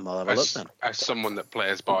 I'm gonna have a look then. As someone that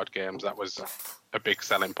plays board games, that was a big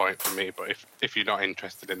selling point for me. But if you're not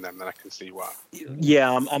interested in them, then I can see why.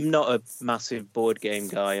 Yeah, I'm not a massive board game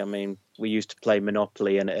guy. I mean, we used to play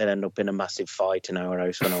Monopoly, and it ended up in a massive fight in our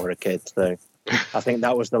house when I was a kid. So I think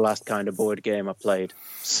that was the last kind of board game I played.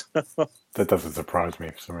 That doesn't surprise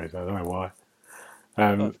me for some reason. I don't know why.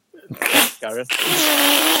 Gareth,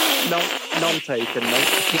 non-taken,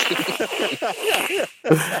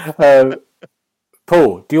 no.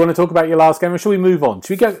 Paul, do you want to talk about your last game, or should we move on?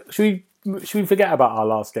 Should we forget about our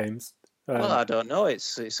last games? Well, I don't know.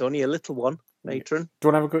 It's only a little one, matron. Do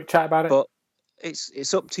you want to have a quick chat about it? But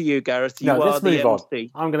it's up to you, Gareth. Let's move on.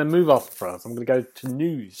 I'm going to move off for us. I'm going to go to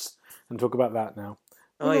news and talk about that now.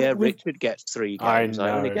 Oh yeah, Richard gets 3 games.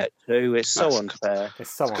 I only get 2. It's so unfair.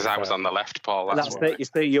 It's so unfair. Because I was on the left, Paul. That's it. You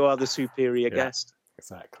see, you are the superior guest.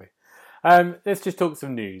 Exactly. Let's just talk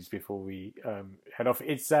some news before we head off.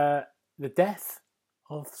 It's the death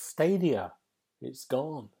of Stadia. It's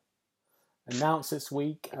gone. announced this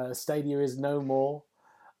week. Stadia is no more.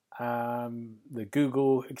 The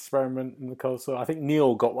Google experiment in the console. I think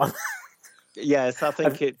Neil got one. Yes, I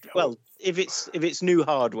think it. Well, if it's new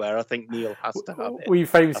hardware, I think Neil has to have it. We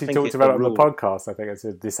famously talked about it on the podcast. I think I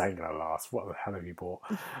said this ain't gonna last. What the hell have you bought?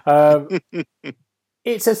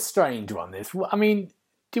 It's a strange one. This. I mean,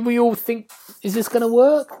 did we all think is this going to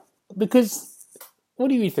work? Because what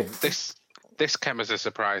do you think? This came as a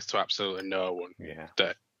surprise to absolutely no one. Yeah.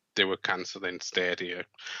 That they were cancelling Stadia.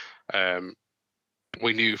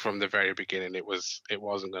 We knew from the very beginning it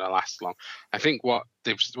wasn't going to last long. I think what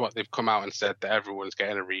they've come out and said that everyone's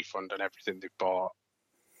getting a refund on everything they've bought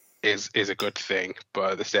is a good thing,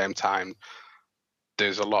 but at the same time,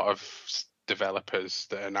 there's a lot of developers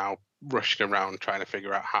that are now rushing around trying to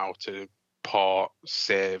figure out how to port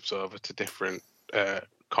saves over to different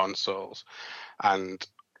consoles, and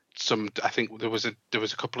I think there was a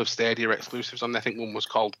couple of Stadia exclusives on there. I think one was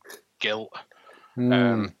called Guilt.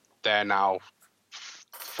 They're now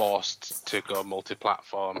forced to go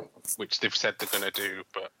multi-platform, which they've said they're going to do,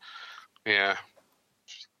 but yeah.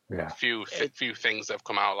 Few things that have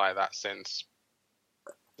come out like that since.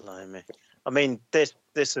 Blimey. I mean, this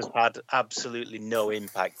has had absolutely no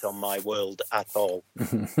impact on my world at all.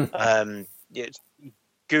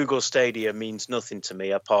 Google Stadia means nothing to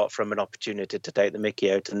me apart from an opportunity to take the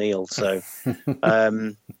mickey out of Neil. So,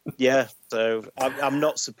 so I'm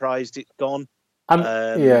not surprised it's gone.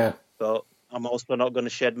 But I'm also not going to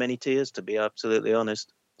shed many tears, to be absolutely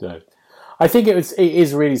honest. No. I think it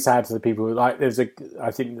is really sad to the people. Like,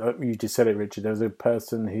 I think you just said it, Richard. There was a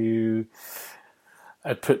person who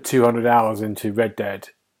had put 200 hours into Red Dead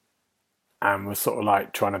and was sort of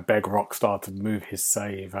like trying to beg Rockstar to move his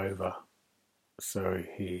save over so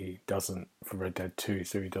he doesn't, for Red Dead 2,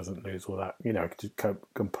 so he doesn't lose all that, just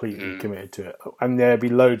completely committed to it. And there'll be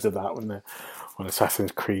loads of that when they're on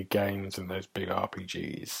Assassin's Creed games and those big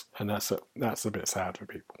RPGs, and that's a bit sad for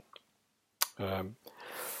people.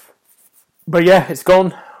 But yeah, it's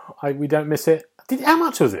gone. We don't miss it. How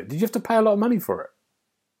much was it? Did you have to pay a lot of money for it?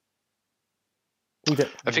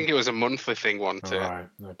 I think it was a monthly thing, wasn't it? Right,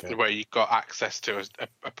 okay. Where you got access to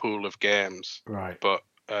a pool of games. Right. But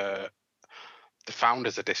the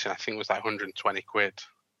Founders Edition, I think, was like 120 quid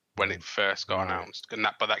when it first got announced.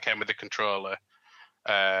 But that came with the controller,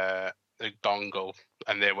 the dongle,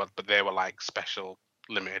 and they were like special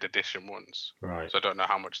limited edition ones. Right. So I don't know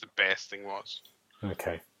how much the base thing was.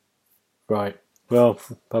 Okay. Right. Well,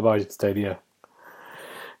 bye-bye, Stadia.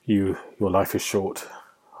 Your life is short,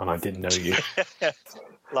 and I didn't know you.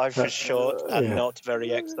 Life is short and not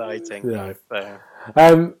very exciting. No.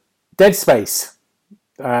 So. Dead Space.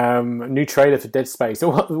 New trailer for Dead Space,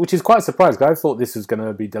 which is quite surprising because I thought this was going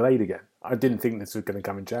to be delayed again. I didn't think this was going to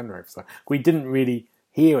come in January. So we didn't really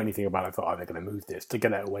hear anything about it. I thought, they're going to move this to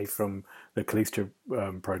get it away from the Callisto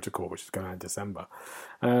Protocol, which is going out in December.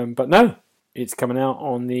 But no, it's coming out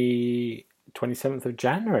on the 27th of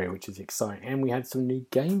January, which is exciting. And we had some new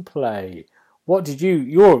gameplay. What did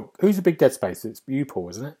who's a big Dead Space? It's you, Paul,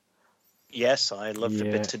 isn't it? Yes, I love a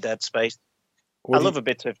bit of Dead Space. I love a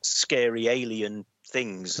bit of scary alien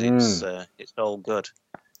things. It's all good.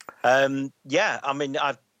 I mean,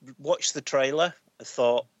 I've watched the trailer. I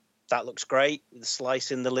thought that looks great. The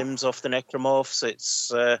slicing the limbs off the necromorphs.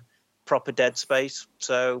 It's proper Dead Space.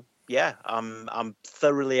 So yeah, I'm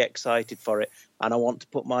thoroughly excited for it, and I want to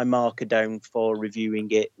put my marker down for reviewing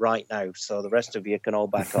it right now. So the rest of you can all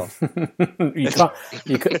back off. You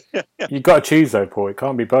got to choose though, Paul. It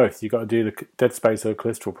can't be both. You got to do the Dead Space or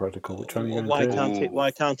Callisto Protocol. Which one are you going to do?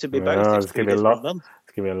 Why can't it be both? It's going to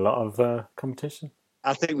be a lot of competition.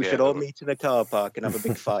 I think we should all meet in a car park and have a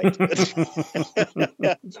big fight.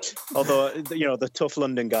 Although, the tough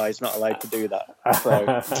London guy is not allowed to do that.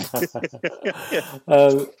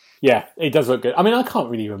 So. Yeah, it does look good. I mean, I can't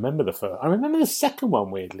really remember the first. I remember the second one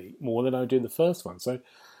weirdly more than I do the first one. So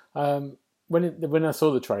when I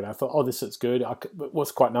saw the trailer, I thought, this looks good. But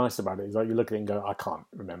what's quite nice about it is like you look at it and go, I can't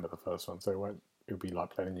remember the first one, so it would be like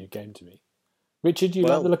playing a new game to me. Richard, do you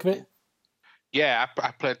like the look of it? Yeah,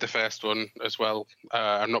 I played the first one as well.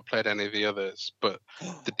 I've not played any of the others, but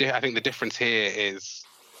I think the difference here is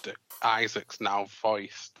that Isaac's now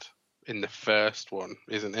voiced in the first one,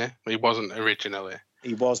 isn't he? He wasn't originally.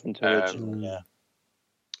 He wasn't originally, yeah.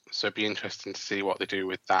 So it'd be interesting to see what they do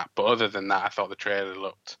with that. But other than that, I thought the trailer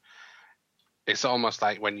looked... It's almost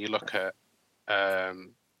like when you look at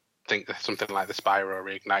think something like the Spyro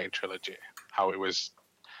Reignited trilogy, how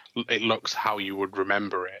it looks how you would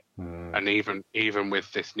remember it. And even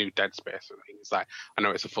with this new Dead Space, I think it's like, I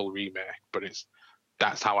know it's a full remake, but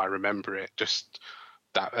that's how I remember it. Just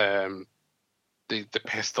that the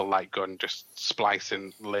pistol light gun just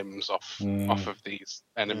splicing limbs off of these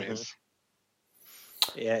enemies.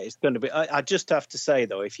 Yeah, it's going to be. I just have to say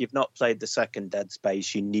though, if you've not played the second Dead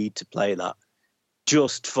Space, you need to play that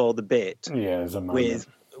just for the bit. Yeah, there's a moment.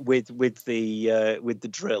 with the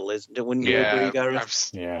drill, isn't it? Wouldn't you agree,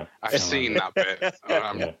 Gareth? I've seen that bit.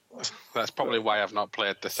 That's probably why I've not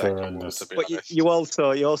played the second one. To be honest. You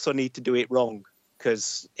also need to do it wrong,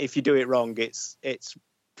 because if you do it wrong, it's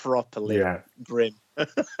properly grim.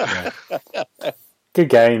 Good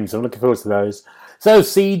games. I'm looking forward to those. So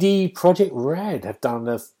CD Projekt Red have done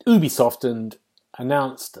this. Ubisoft and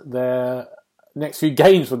announced their next few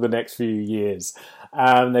games for the next few years.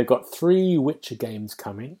 They've got 3 Witcher games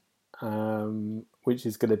coming, which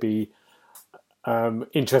is going to be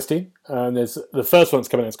interesting. There's the first one's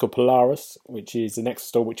coming out. It's called Polaris, which is the next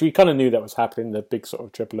store, which we kind of knew that was happening. The big sort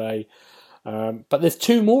of AAA. But there's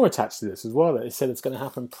 2 more attached to this as well that they said it's going to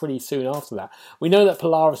happen pretty soon after that. We know that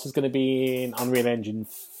Polaris is going to be in Unreal Engine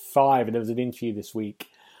 5, and there was an interview this week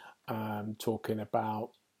talking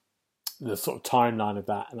about the sort of timeline of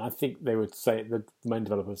that, and I think they would say, the main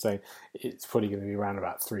developer was saying, it's probably going to be around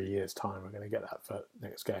about 3 years' time we're going to get that for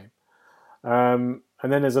next game. And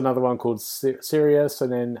then there's another one called Sirius,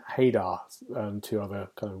 and then Hadar, 2 other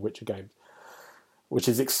kind of Witcher games, which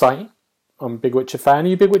is exciting. I'm a big Witcher fan. Are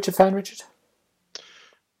you a big Witcher fan, Richard?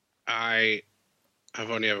 I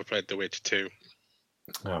have only ever played The Witcher 2.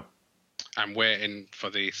 Oh. I'm waiting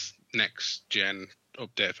for the next gen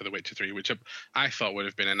update for The Witcher 3, which I thought would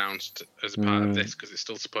have been announced as a part of this, because it's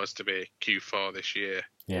still supposed to be Q4 this year.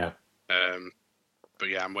 Yeah. But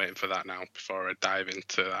yeah, I'm waiting for that now before I dive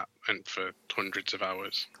into that and for hundreds of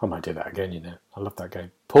hours. I might do that again, you know. I love that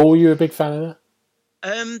game. Paul, you a big fan of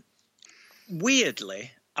that?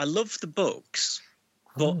 Weirdly, I love the books,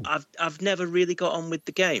 but I've never really got on with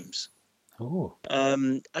the games. Oh.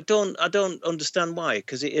 I don't understand why,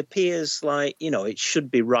 because it appears like, it should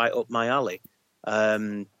be right up my alley.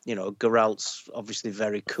 Geralt's obviously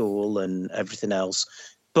very cool and everything else,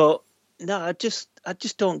 but no, I just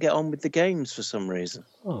don't get on with the games for some reason.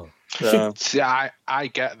 Oh. So. See, I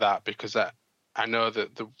get that, because I know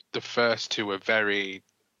that the first 2 were very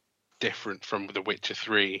different from The Witcher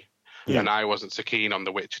 3. And I wasn't so keen on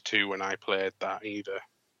The Witcher 2 when I played that either.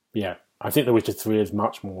 Yeah, I think The Witcher 3 is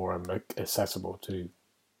much more accessible to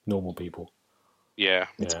normal people. Yeah.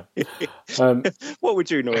 What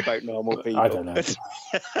would you know about normal people? I don't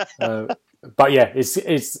know. But yeah, it's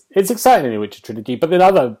exciting in The Witcher trilogy. But the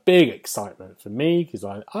other big excitement for me, because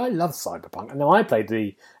I love Cyberpunk. And now I played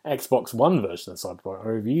the Xbox One version of Cyberpunk. I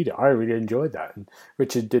reviewed it. I really enjoyed that. And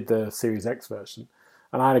Richard did the Series X version.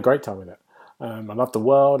 And I had a great time with it. I love the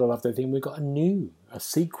world. I love everything. We've got a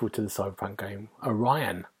sequel to the Cyberpunk game,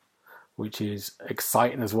 Orion, which is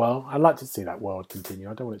exciting as well. I'd like to see that world continue.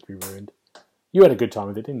 I don't want it to be ruined. You had a good time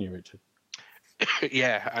with it, didn't you, Richard?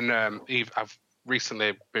 Yeah, and I've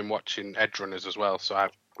recently been watching Edgerunners as well, so I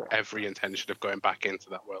have every intention of going back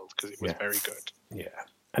into that world, because it was very good. Yeah,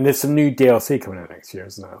 and there's some new DLC coming out next year,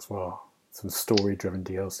 isn't there, as well? Some story-driven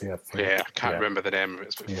DLC, I think. Yeah, I can't remember the name of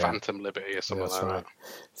it. It's Phantom Liberty or something like that.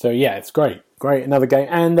 So yeah, it's great. Great, another game.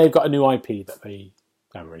 And they've got a new IP that they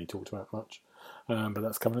haven't really talked about much. But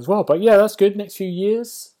that's coming as well. But yeah, that's good. Next few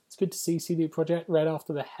years, it's good to see CD Projekt Red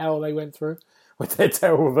after the hell they went through with their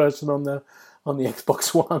terrible version on the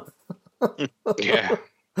Xbox One. Yeah.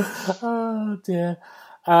 Oh dear.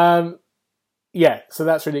 Yeah, so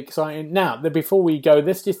that's really exciting. Now, before we go,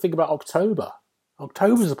 let's just think about October.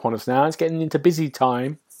 October's upon us now. It's getting into busy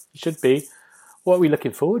time. It should be. What are we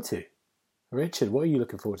looking forward to? Richard, what are you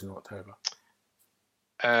looking forward to in October?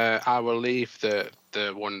 I will leave the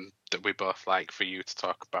one that we both like for you to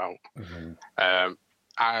talk about. Mm-hmm.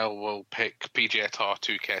 I will pick PGA Tour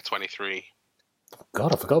 2K23.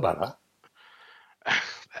 God, I forgot about that.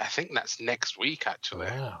 I think that's next week, actually.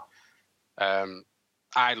 Wow.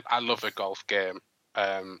 I love a golf game,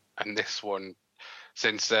 and this one,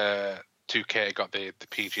 since 2K got the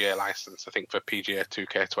PGA license, I think for PGA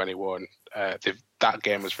 2K21, that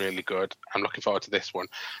game was really good. I'm looking forward to this one.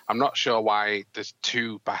 I'm not sure why there's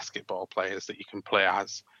 2 basketball players that you can play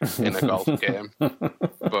as in a golf game,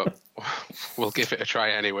 but we'll give it a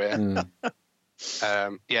try anyway.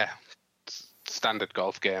 Yeah, standard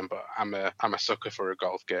golf game, but I'm a sucker for a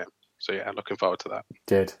golf game. So yeah, looking forward to that.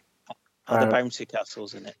 Good. Are there bouncy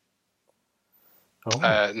castles in it?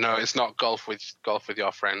 Oh. No, it's not golf with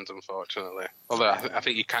your friends, unfortunately. Although I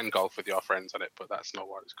think you can golf with your friends on it, but that's not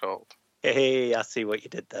what it's called. Hey, I see what you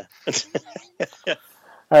did there.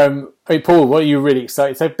 Hey, Paul, what are you really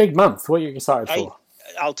excited? It's a big month. What are you excited for?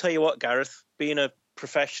 I'll tell you what, Gareth. Being a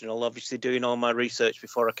professional, obviously doing all my research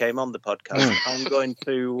before I came on the podcast, I'm going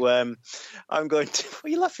to. What are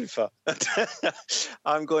you laughing for?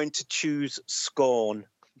 I'm going to choose Scorn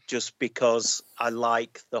just because I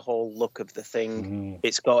like the whole look of the thing.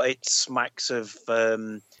 It smacks of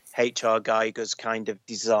H.R. Geiger's kind of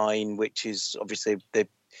design, which is obviously the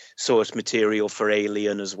source material for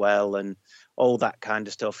Alien as well, and all that kind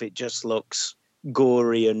of stuff. It just looks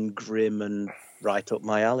gory and grim and right up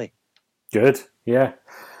my alley. Good, yeah.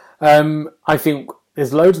 I think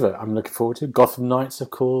there's loads of it I'm looking forward to. Gotham Knights, of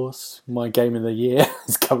course. My game of the year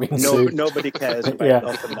is coming soon. Nobody cares about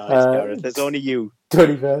Gotham Knights, Gareth. There's only you.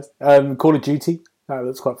 21st. Call of Duty. That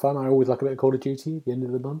looks quite fun. I always like a bit of Call of Duty at the end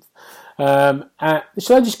of the month.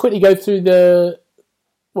 Shall I just quickly go through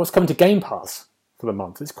what's coming to Game Pass for the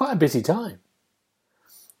month? It's quite a busy time.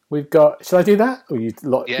 We've got. Shall I do that? Or you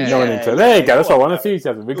know into it? There you go. That's what I want to see.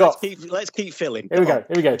 Let's keep filling. Here we go.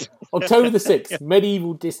 October the 6th.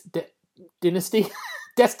 Medieval Dynasty.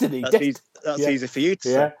 Destiny. That's easy for you to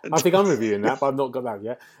say. I think I'm reviewing that, but I've not got that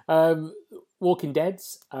yet. Walking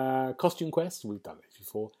Dead's Costume Quest. We've done this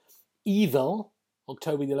before. Evil.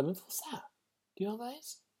 October the 11th. What's that? Do you know what that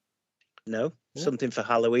is? No. Yeah. Something for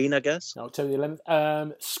Halloween, I guess. October the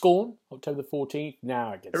 11th. Scorn. October the 14th.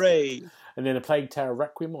 Now I get Hooray! And then A Plague Tale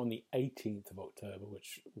Requiem on the 18th of October,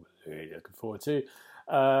 which we're really looking forward to.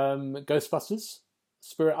 Ghostbusters,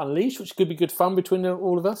 Spirit Unleashed, which could be good fun between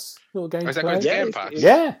all of us. Little game. Is that going to Game Pass?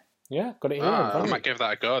 Yeah, got it here. I might give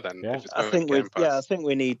that a go then. Yeah. I think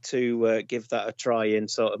we need to give that a try in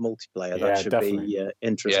sort of multiplayer. That should be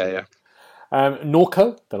interesting. Yeah.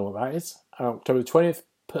 Norco, don't know what that is. October the 20th.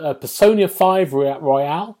 Persona 5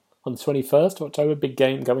 Royale on the 21st of October. Big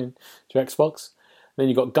game coming to Xbox. Then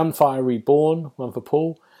you've got Gunfire Reborn, one for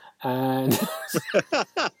Paul. And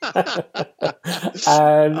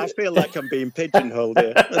I feel like I'm being pigeonholed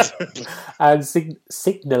here. And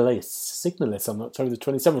Signalis on October the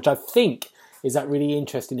 27th, which I think is that really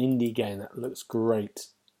interesting indie game that looks great.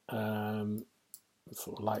 I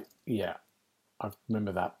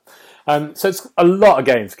remember that. So it's a lot of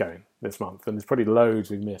games going this month, and there's probably loads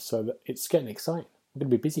we've missed. So it's getting exciting. We're going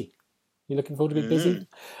to be busy. You looking forward to being busy?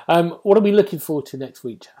 What are we looking forward to next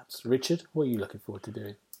week, chaps? Richard, what are you looking forward to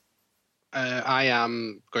doing? I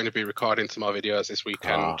am going to be recording some more videos this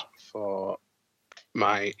weekend for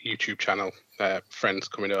my YouTube channel. Friends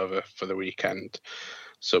coming over for the weekend.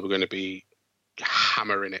 So we're going to be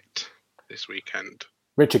hammering it this weekend.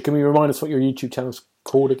 Richard, can we remind us what your YouTube channel's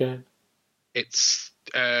called again? It's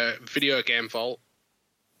Video Game Vault.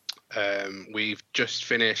 We've just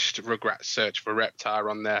finished Rugrats Search for Reptar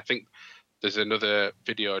on there. I think there's another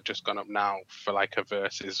video just gone up now for like a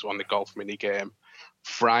versus on the golf mini game.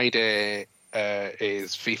 Friday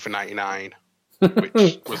is FIFA 99,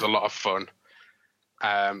 which was a lot of fun.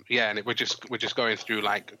 And we're just going through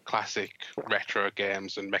like classic retro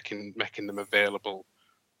games and making them available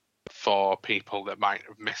for people that might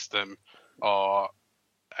have missed them or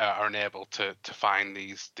are unable to find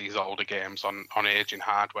these older games on aging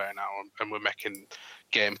hardware now, and we're making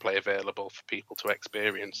gameplay available for people to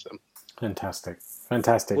experience them. Fantastic.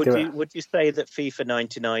 Would you say that FIFA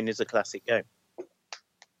 99 is a classic game?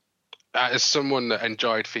 As someone that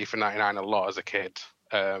enjoyed FIFA 99 a lot as a kid,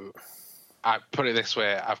 I put it this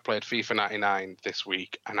way: I've played FIFA 99 this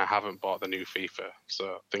week, and I haven't bought the new FIFA.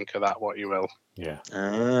 So think of that what you will. Yeah.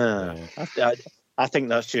 I think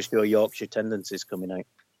that's just your Yorkshire tendencies coming out.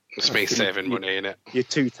 It's me saving money, innit? You're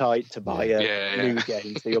too tight to buy a new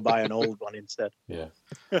game, so you'll buy an old one instead. Yeah.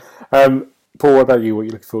 Paul, what about you? What are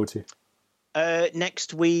you looking forward to?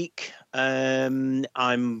 Next week,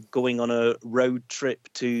 I'm going on a road trip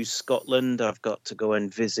to Scotland. I've got to go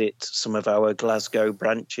and visit some of our Glasgow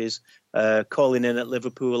branches, calling in at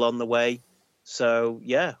Liverpool on the way. So,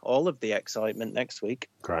 all of the excitement next week.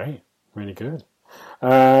 Great. Really good.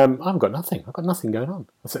 I've got nothing. I've got nothing going on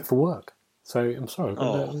except for work. So I'm sorry. I've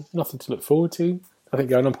got nothing to look forward to. Nothing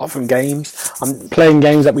going on apart from games. I'm playing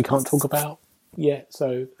games that we can't talk about yet.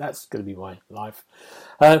 So that's going to be my life.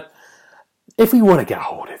 If we want to get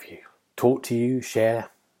hold of you, talk to you, share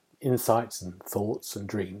insights and thoughts and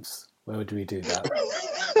dreams, where do we do that?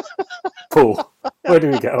 Paul, where do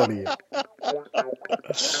we get hold of you?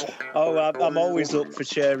 I'm always up for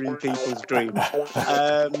sharing people's dreams.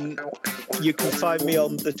 You can find me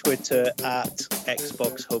on the Twitter at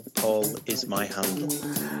Xbox Hub Paul is my handle.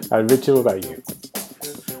 And Richard, what about you?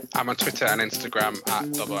 I'm on Twitter and Instagram at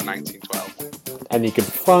 1912. And you can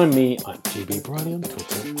find me at GB Briley on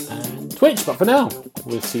Twitter and Twitch. But for now,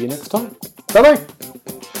 we'll see you next time. Bye-bye.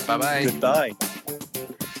 Bye-bye. Goodbye.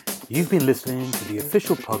 You've been listening to the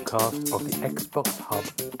official podcast of the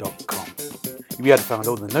XboxHub.com. You'll be able to find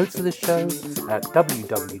all the notes of this show at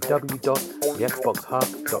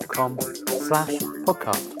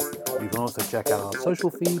www.theXboxHub.com/podcast. You can also check out our social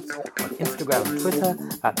feeds on Instagram and Twitter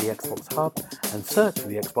at the Xbox Hub, and search for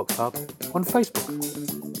the Xbox Hub on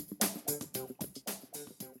Facebook.